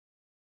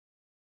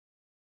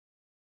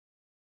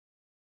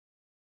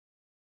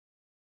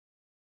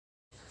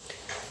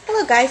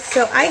guys,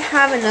 so I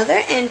have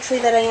another entry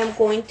that I am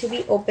going to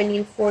be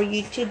opening for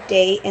you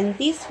today, and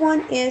this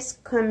one is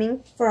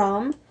coming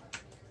from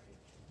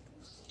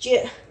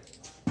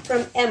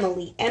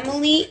Emily.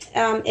 Emily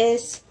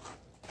is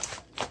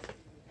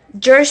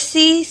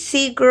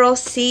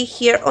JerseycgirlC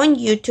here on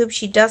YouTube.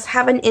 She does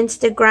have an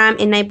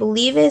Instagram, and I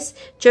believe it's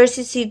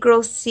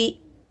JerseycgirlC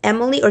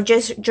Emily, or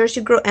just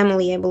Jersey Girl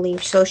Emily, I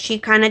believe. So she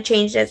kind of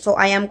changed it, so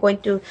I am going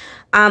to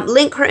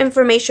link her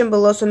information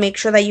below, so make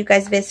sure that you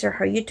guys visit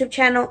her YouTube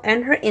channel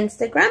and her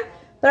Instagram,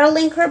 but I'll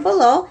link her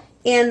below.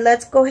 And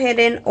let's go ahead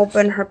and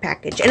open her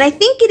package. And I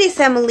think it is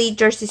Emily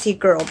JerseyC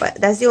Girl, but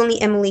that's the only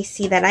Emily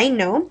C that I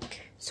know.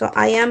 So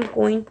I am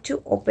going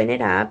to open it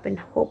up and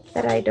hope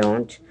that I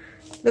don't.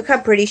 Look how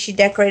pretty she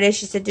decorated.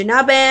 She said do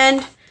not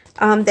bend.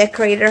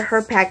 Decorated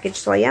her package.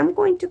 So I am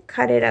going to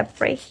cut it up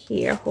right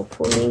here,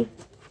 hopefully.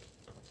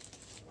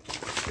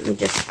 Let me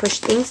just push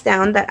things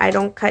down that I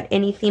don't cut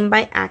anything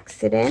by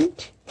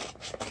accident.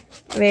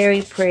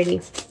 Very pretty.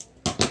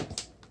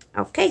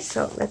 Okay,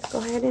 so let's go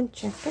ahead and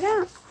check it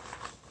out.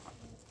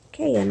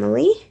 Okay,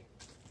 Emily.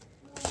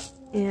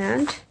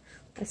 And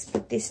let's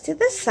put this to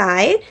the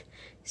side.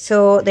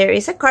 So there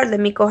is a card. Let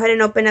me go ahead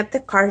and open up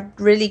the card.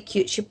 Really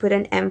cute. She put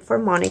an M for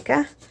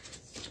Monica.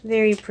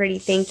 Very pretty.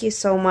 Thank you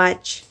so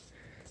much.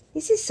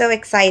 This is so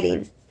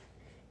exciting.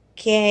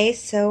 Okay,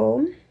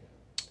 so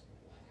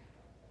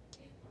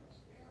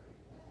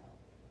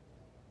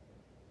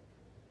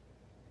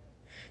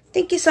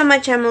thank you so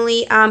much,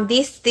 Emily.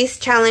 This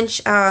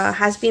challenge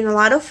has been a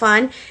lot of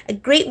fun. A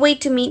great way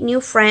to meet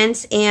new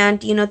friends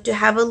and, you know, to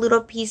have a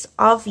little piece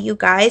of you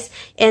guys.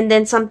 And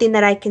then something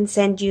that I can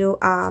send you,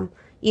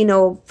 you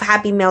know,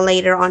 happy mail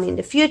later on in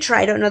the future.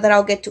 I don't know that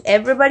I'll get to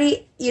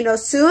everybody, you know,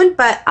 soon,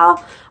 but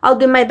I'll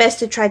do my best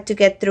to try to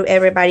get through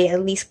everybody,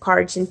 at least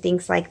cards and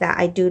things like that.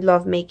 I do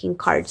love making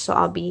cards, so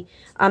I'll be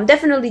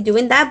definitely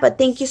doing that. But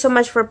thank you so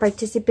much for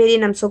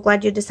participating. I'm so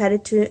glad you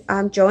decided to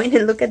join.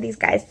 And look at these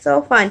guys,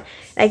 so fun.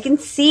 I can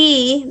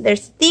see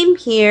there's a theme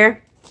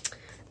here.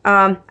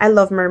 I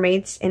love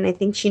mermaids, and I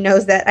think she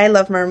knows that I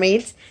love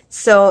mermaids.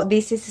 So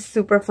this is a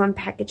super fun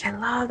package. I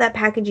love that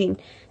packaging.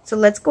 So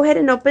let's go ahead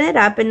and open it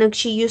up. And look,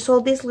 she used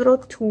all this little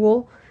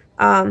tool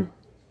to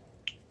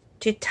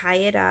tie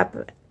it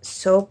up.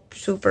 So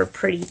super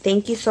pretty.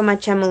 Thank you so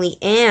much, Emily.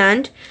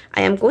 And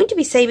I am going to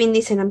be saving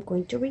this, and I'm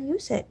going to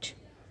reuse it.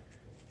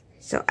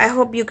 So I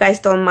hope you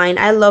guys don't mind.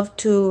 I love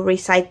to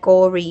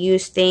recycle,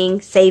 reuse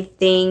things, save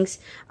things.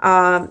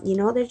 You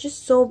know, they're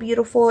just so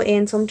beautiful,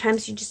 and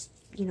sometimes you just,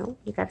 you know,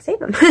 you gotta save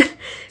them.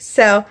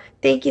 So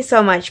thank you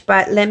so much.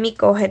 But let me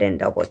go ahead and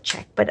double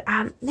check. But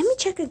let me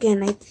check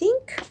again. I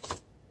think,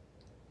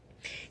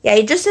 yeah,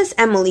 it just says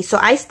Emily. So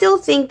I still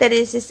think that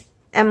it is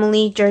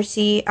Emily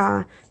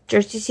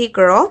JerseycgirlC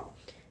Girl.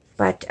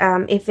 But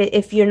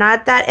if you're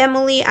not that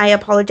Emily, I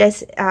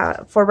apologize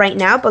for right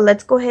now. But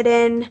let's go ahead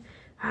and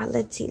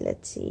let's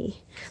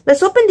see.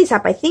 Let's open this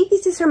up. I think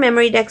this is her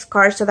memory dex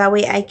card, so that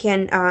way I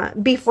can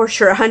be for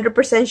sure,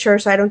 100% sure,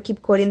 so I don't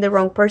keep quoting the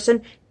wrong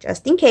person,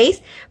 just in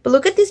case. But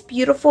look at this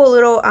beautiful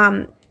little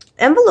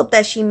envelope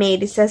that she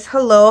made. It says,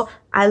 hello,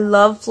 I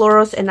love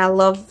florals and I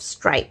love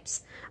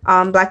stripes.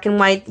 Black and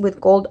white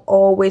with gold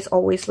always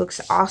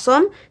looks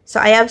awesome. So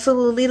I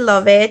absolutely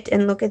love it.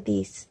 And look at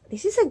these.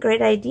 This is a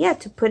great idea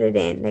to put it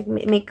in, like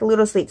make a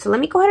little sleeve. So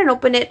let me go ahead and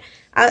open it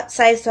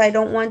outside, so I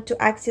don't want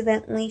to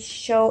accidentally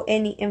show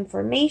any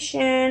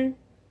information.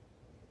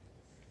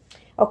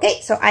 Okay,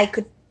 so I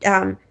could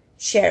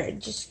share it.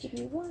 Just give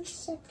me 1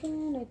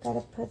 second. I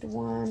gotta put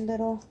one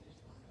little.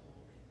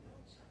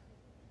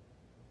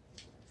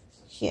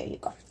 Here you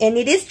go. And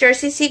it is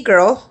JerseyC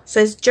Girl.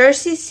 So it's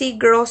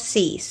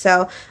JerseycgirlC.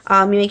 So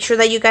you make sure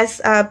that you guys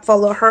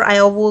follow her.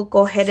 I will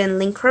go ahead and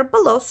link her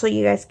below so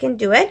you guys can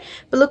do it.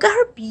 But look at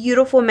her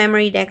beautiful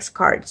memory dex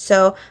card.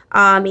 So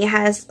it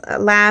has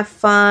laugh,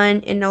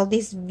 fun, and all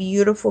these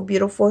beautiful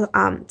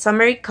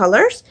summery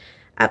colors.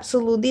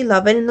 Absolutely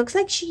love it. And it looks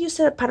like she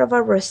used a part of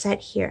a rosette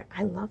here.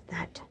 I love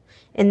that.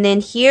 And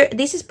then here,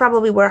 this is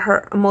probably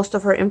where most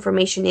of her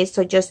information is,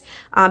 so just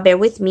bear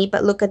with me.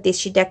 But look at this.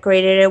 She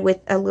decorated it with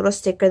a little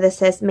sticker that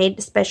says made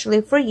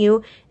especially for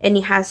you, and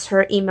it has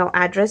her email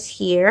address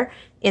here,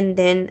 and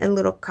then a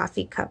little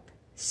coffee cup.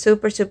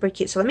 Super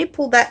cute. So let me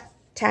pull that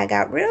tag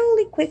out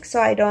really quick so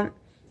I don't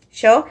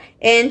show.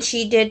 And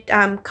she did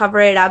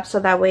cover it up so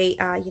that way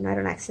you know, I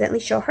don't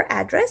accidentally show her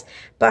address.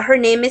 But her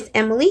name is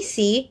Emily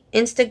C.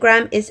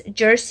 Instagram is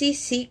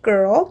JerseyC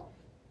Girl,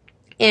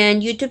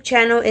 and YouTube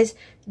channel is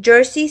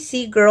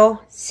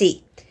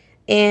JerseycgirlC.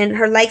 And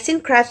her likes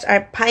and crafts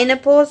are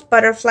pineapples,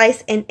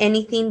 butterflies, and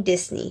anything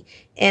Disney.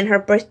 And her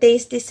birthday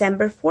is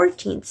December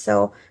 14th.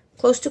 So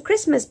close to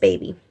Christmas,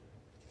 baby.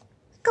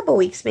 A couple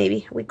weeks,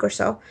 maybe a week or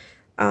so.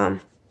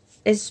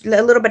 It's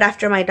a little bit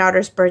after my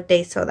daughter's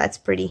birthday, so that's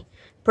pretty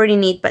pretty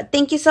neat. But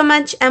thank you so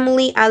much,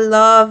 Emily. I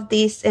love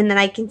this. And then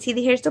I can see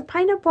the here's the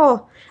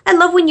pineapple. I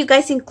love when you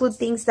guys include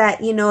things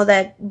that, you know,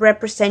 that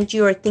represent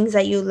you or things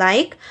that you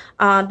like.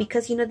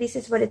 Because, you know, this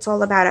is what it's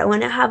all about. I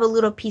want to have a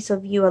little piece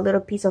of you, a little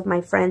piece of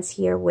my friends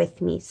here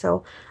with me.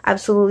 So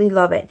absolutely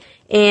love it.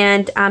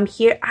 And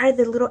here are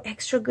the little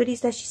extra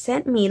goodies that she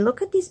sent me.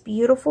 Look at this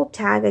beautiful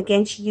tag.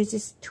 Again, she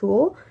uses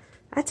tulle.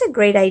 That's a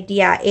great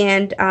idea.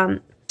 And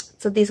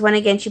so this one,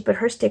 again, she put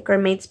her sticker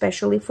made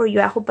specially for you.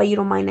 I hope you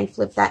don't mind I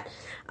flipped that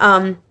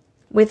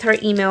with her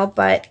email,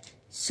 but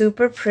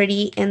super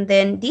pretty. And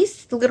then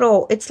these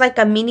little, it's like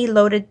a mini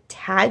loaded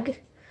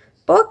tag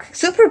book.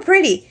 Super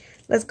pretty.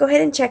 Let's go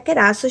ahead and check it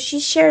out. So she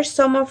shares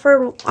some of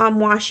her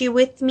washi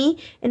with me.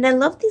 And I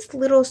love these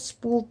little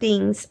spool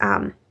things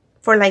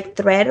for like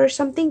thread or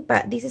something.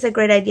 But this is a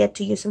great idea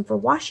to use them for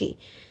washi.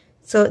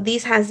 So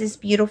this has this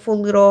beautiful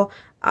little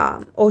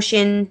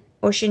oceany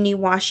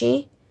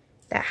washi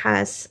that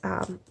has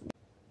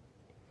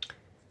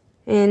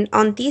and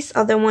on this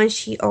other one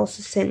she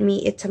also sent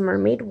me, it's a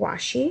mermaid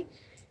washi,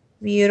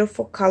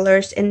 beautiful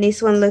colors. And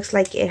this one looks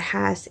like it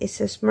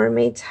says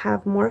mermaids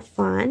have more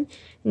fun,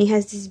 and it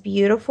has this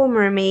beautiful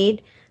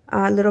mermaid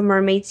little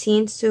mermaid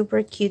scene.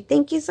 Super cute.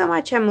 Thank you so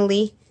much,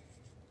 Emily.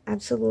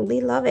 Absolutely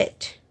love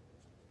it.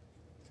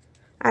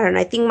 I don't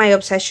know, I think my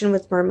obsession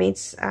with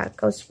mermaids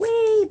goes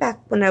way back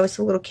when I was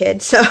a little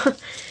kid, so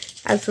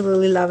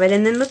absolutely love it.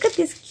 And then look at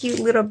this cute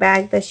little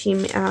bag that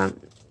she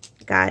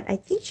got. I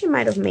think she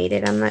might have made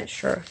it. I'm not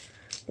sure.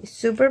 It's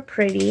super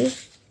pretty.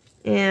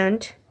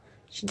 And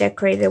she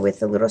decorated it with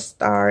the little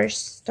stars,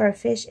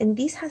 starfish. And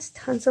this has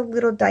tons of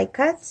little die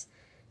cuts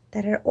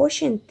that are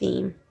ocean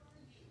theme.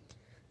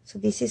 So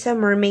this is a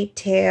mermaid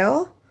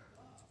tail,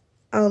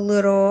 a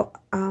little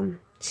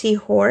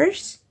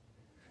seahorse.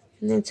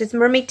 And then so it's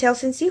mermaid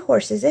tails and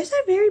seahorses. These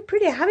are very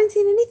pretty. I haven't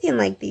seen anything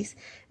like these.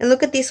 And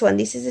look at this one.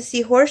 This is a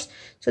seahorse.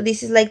 So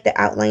this is like the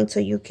outline so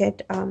you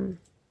could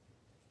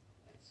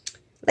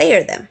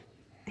layer them,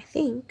 I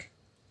think.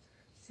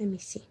 Let me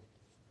see.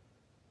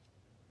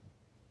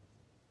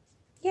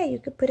 Yeah, you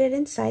could put it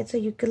inside so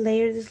you could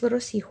layer these little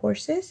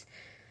seahorses.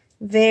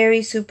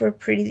 Very super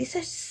pretty. These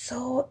are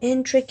so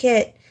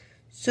intricate.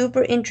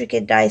 Super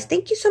intricate dies.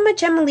 Thank you so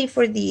much, Emily,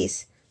 for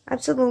these.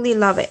 Absolutely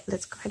love it.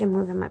 Let's go ahead and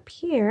move them up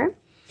here.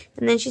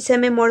 And then she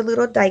sent me more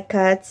little die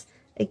cuts.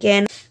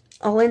 Again,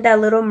 all in that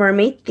little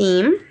mermaid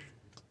theme.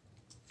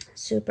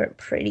 Super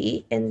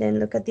pretty. And then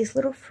look at these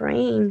little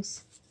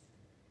frames.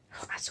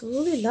 Oh,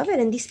 absolutely love it.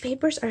 And these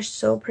papers are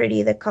so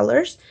pretty. The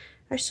colors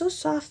are so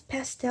soft,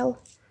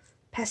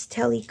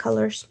 pastel-y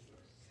colors.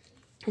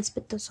 Let's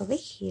put those over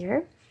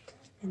here.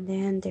 And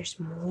then there's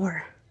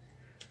more.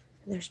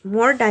 There's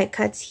more die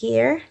cuts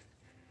here.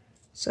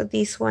 So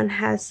this one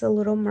has a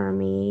little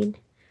mermaid.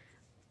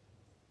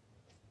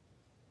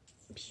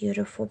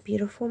 Beautiful,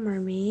 beautiful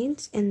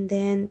mermaids. And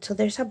then, so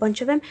there's a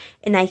bunch of them.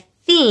 And I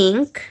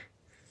think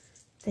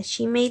that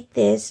she made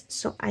this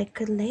so I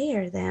could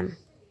layer them.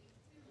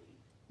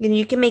 You know,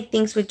 you can make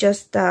things with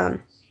just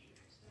the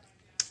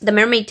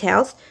mermaid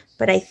tails.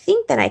 But I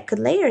think that I could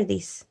layer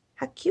these.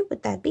 How cute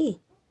would that be?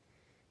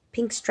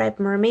 Pink striped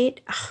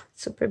mermaid. Oh,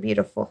 super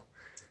beautiful.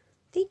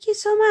 Thank you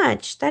so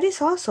much. That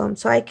is awesome.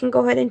 So I can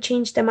go ahead and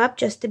change them up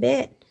just a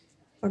bit.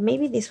 Or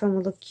maybe this one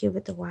will look cute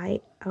with the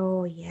white.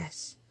 Oh,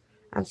 yes.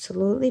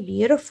 Absolutely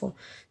beautiful.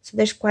 So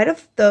there's quite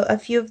a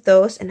few of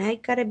those. And I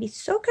gotta be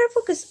so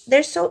careful because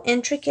they're so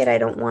intricate. I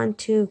don't want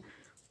to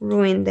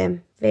ruin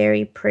them.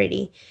 Very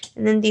pretty.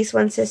 And then this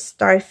one says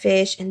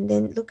starfish. And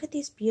then look at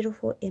this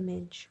beautiful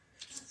image.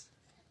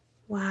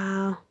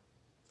 Wow.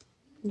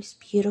 This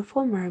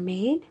beautiful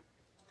mermaid.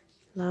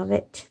 Love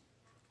it.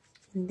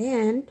 And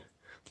then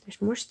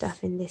there's more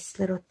stuff in this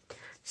little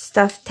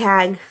stuff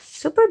tag.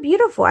 Super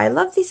beautiful. I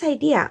love this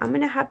idea. I'm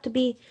gonna have to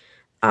be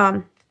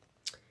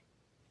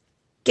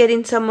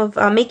getting some of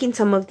making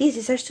some of these.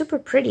 These are super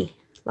pretty.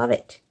 Love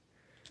it.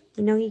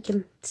 You know, you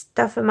can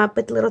stuff them up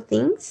with little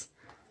things.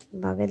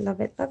 Love it, love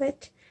it, love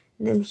it.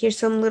 And then here's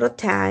some little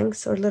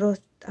tags or little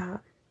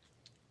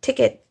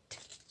ticket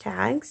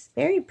tags.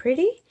 Very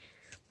pretty.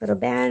 Little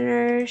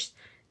banners.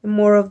 And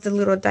more of the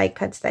little die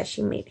cuts that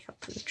she made.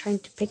 I'm trying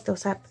to pick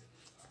those up.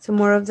 Some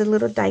more of the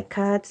little die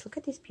cuts. Look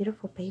at this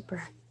beautiful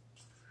paper.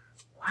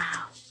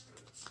 Wow.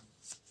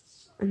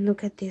 And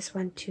look at this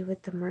one too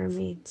with the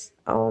mermaids.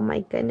 Oh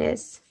my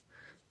goodness.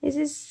 This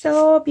is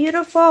so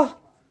beautiful.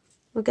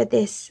 Look at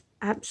this.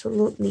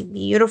 Absolutely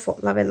beautiful.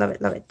 Love it, love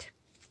it, love it.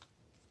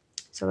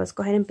 So let's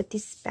go ahead and put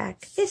this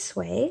back this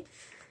way.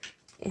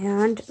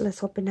 And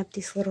let's open up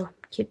this little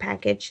cute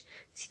package.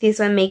 See, this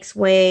one makes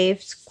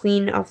waves.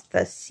 Queen of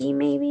the Sea,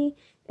 maybe.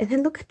 And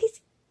then look at this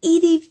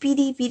itty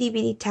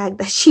bitty tag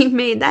that she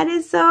made. That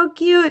is so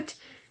cute.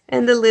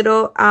 And the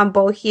little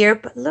bow here.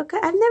 But look,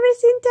 I've never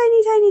seen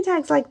tiny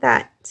tags like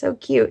that. So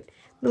cute.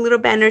 The little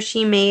banner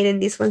she made.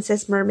 And this one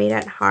says Mermaid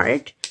at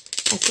Heart.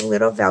 Has a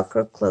little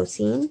Velcro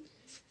closing.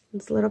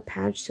 This little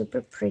pouch,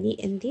 super pretty.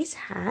 And this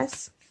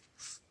has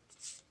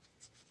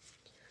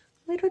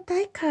little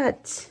die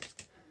cuts.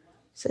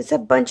 So it's a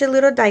bunch of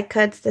little die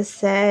cuts that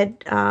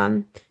said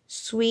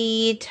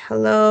sweet,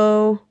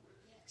 hello,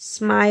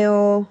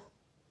 smile,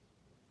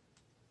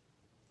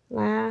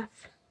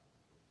 laugh,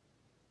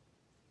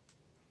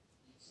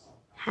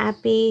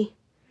 happy.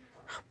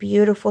 Oh,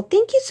 beautiful.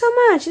 Thank you so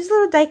much. These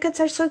little die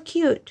cuts are so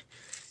cute.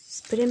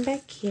 Just put them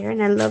back here.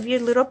 And I love your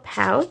little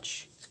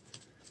pouch.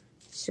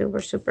 Super,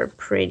 super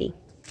pretty.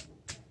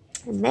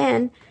 And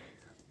then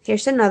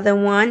here's another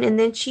one. And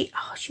then she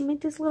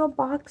made these little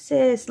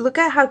boxes. Look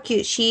at how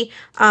cute. She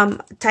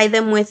tied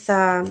them with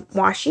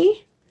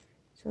washi.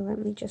 So let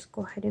me just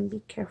go ahead and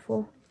be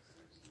careful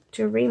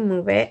to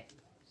remove it.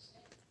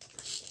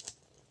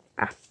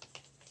 I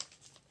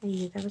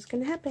knew that was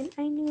going to happen.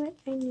 I knew it.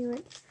 I knew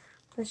it.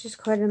 Let's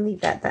just go ahead and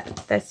leave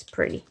that. That's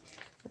pretty.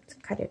 Let's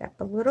cut it up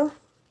a little.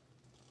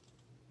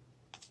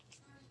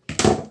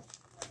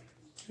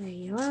 There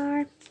you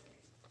are.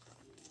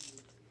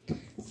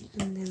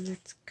 And then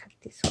let's cut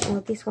this one.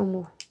 Well, this one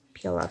will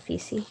peel off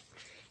easy.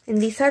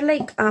 And these are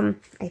like,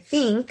 I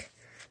think,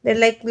 they're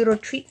like little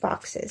treat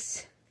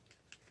boxes.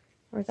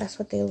 Or that's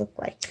what they look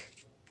like.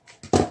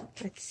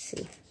 Let's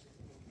see.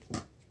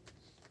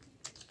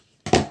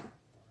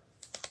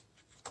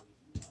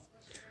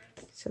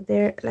 So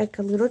they're like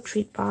a little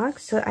treat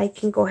box. So I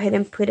can go ahead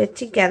and put it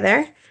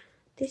together.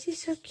 This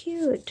is so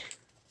cute.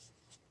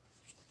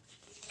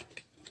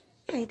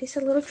 Okay, this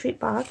is a little treat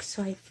box.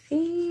 So I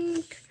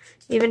think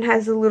even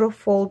has the little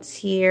folds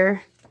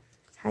here.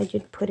 How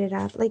you'd put it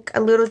up. Like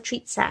a little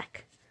treat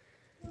sack.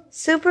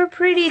 Super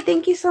pretty.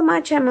 Thank you so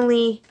much,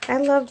 Emily. I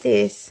love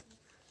this.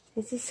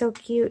 This is so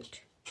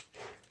cute.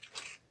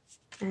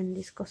 And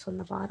this goes on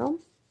the bottom.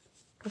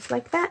 Goes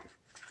like that.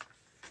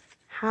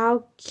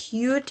 How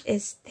cute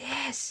is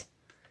this?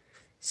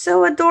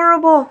 So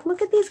adorable.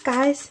 Look at these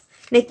guys.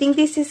 And I think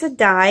this is a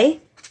die.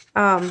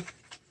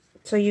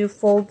 So you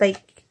fold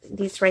like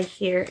this right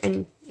here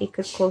and it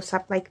could close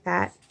up like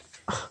that.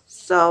 Oh,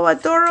 so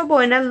adorable.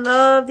 And I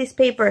love this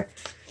paper.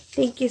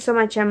 Thank you so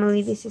much,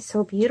 Emily. This is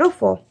so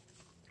beautiful.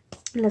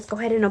 Let's go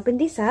ahead and open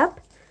this up.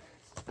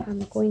 I'm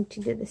going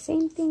to do the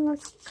same thing.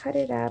 Let's cut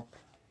it up.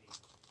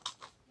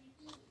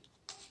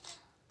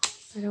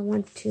 I don't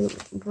want to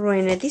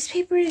ruin it. This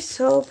paper is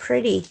so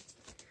pretty.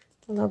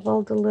 I love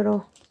all the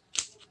little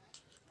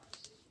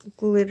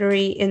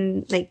glittery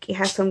and like it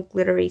has some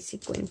glittery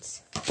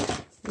sequins.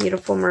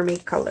 Beautiful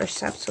mermaid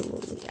colors.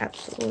 Absolutely,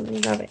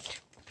 absolutely love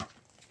it.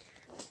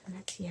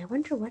 Let's see. I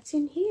wonder what's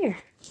in here.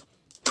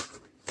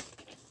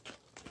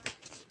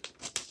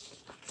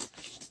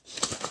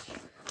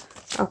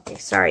 Okay,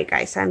 sorry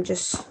guys. I'm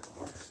just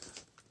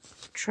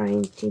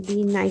trying to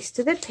be nice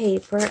to the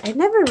paper. I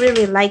never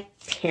really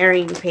liked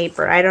tearing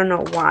paper. I don't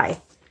know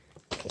why.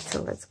 Okay,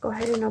 so let's go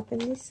ahead and open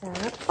this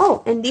up.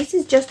 Oh, and this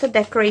is just a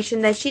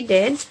decoration that she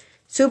did.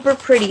 Super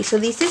pretty. So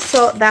this is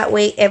so that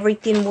way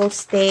everything will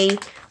stay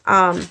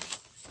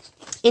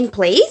in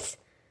place.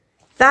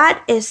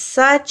 That is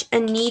such a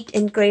neat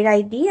and great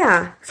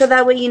idea. So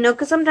that way, you know,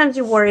 because sometimes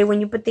you worry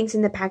when you put things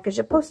in the package,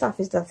 the post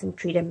office doesn't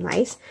treat them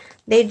nice.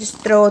 They just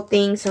throw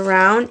things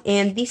around.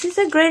 And this is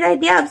a great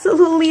idea.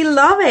 Absolutely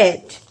love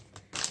it.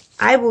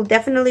 I will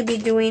definitely be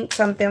doing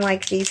something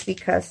like this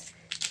because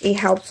it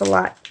helps a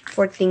lot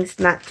for things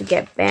not to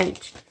get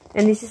bent.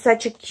 And this is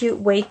such a cute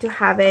way to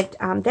have it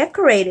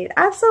decorated.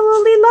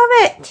 Absolutely love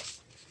it.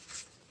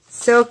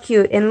 So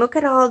cute. And look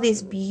at all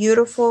these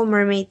beautiful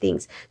mermaid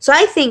things. So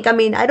I think, I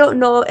mean, I don't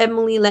know,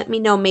 Emily, let me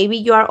know. Maybe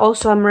you are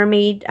also a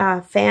mermaid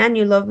fan.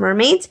 You love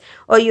mermaids.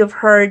 Or you've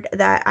heard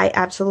that I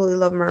absolutely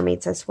love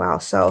mermaids as well.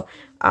 So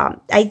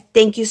I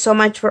thank you so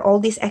much for all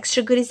these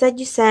extra goodies that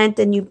you sent.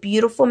 And your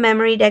beautiful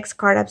memory decks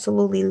card.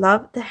 Absolutely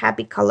love the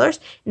happy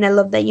colors. And I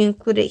love that you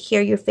included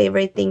here your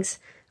favorite things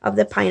of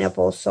the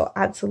pineapple. So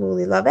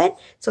absolutely love it.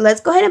 So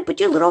let's go ahead and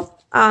put your little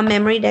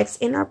memory decks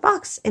in our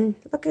box. And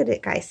look at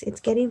it, guys.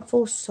 It's getting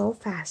full so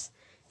fast.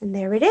 And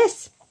there it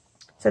is.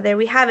 So there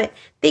we have it.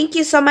 Thank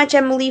you so much,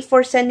 Emily,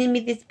 for sending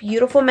me this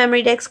beautiful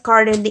memory decks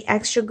card and the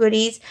extra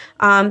goodies.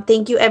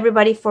 Thank you,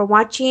 everybody, for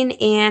watching.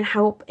 And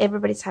hope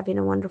everybody's having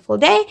a wonderful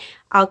day.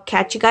 I'll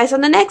catch you guys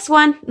on the next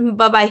one.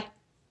 Bye-bye.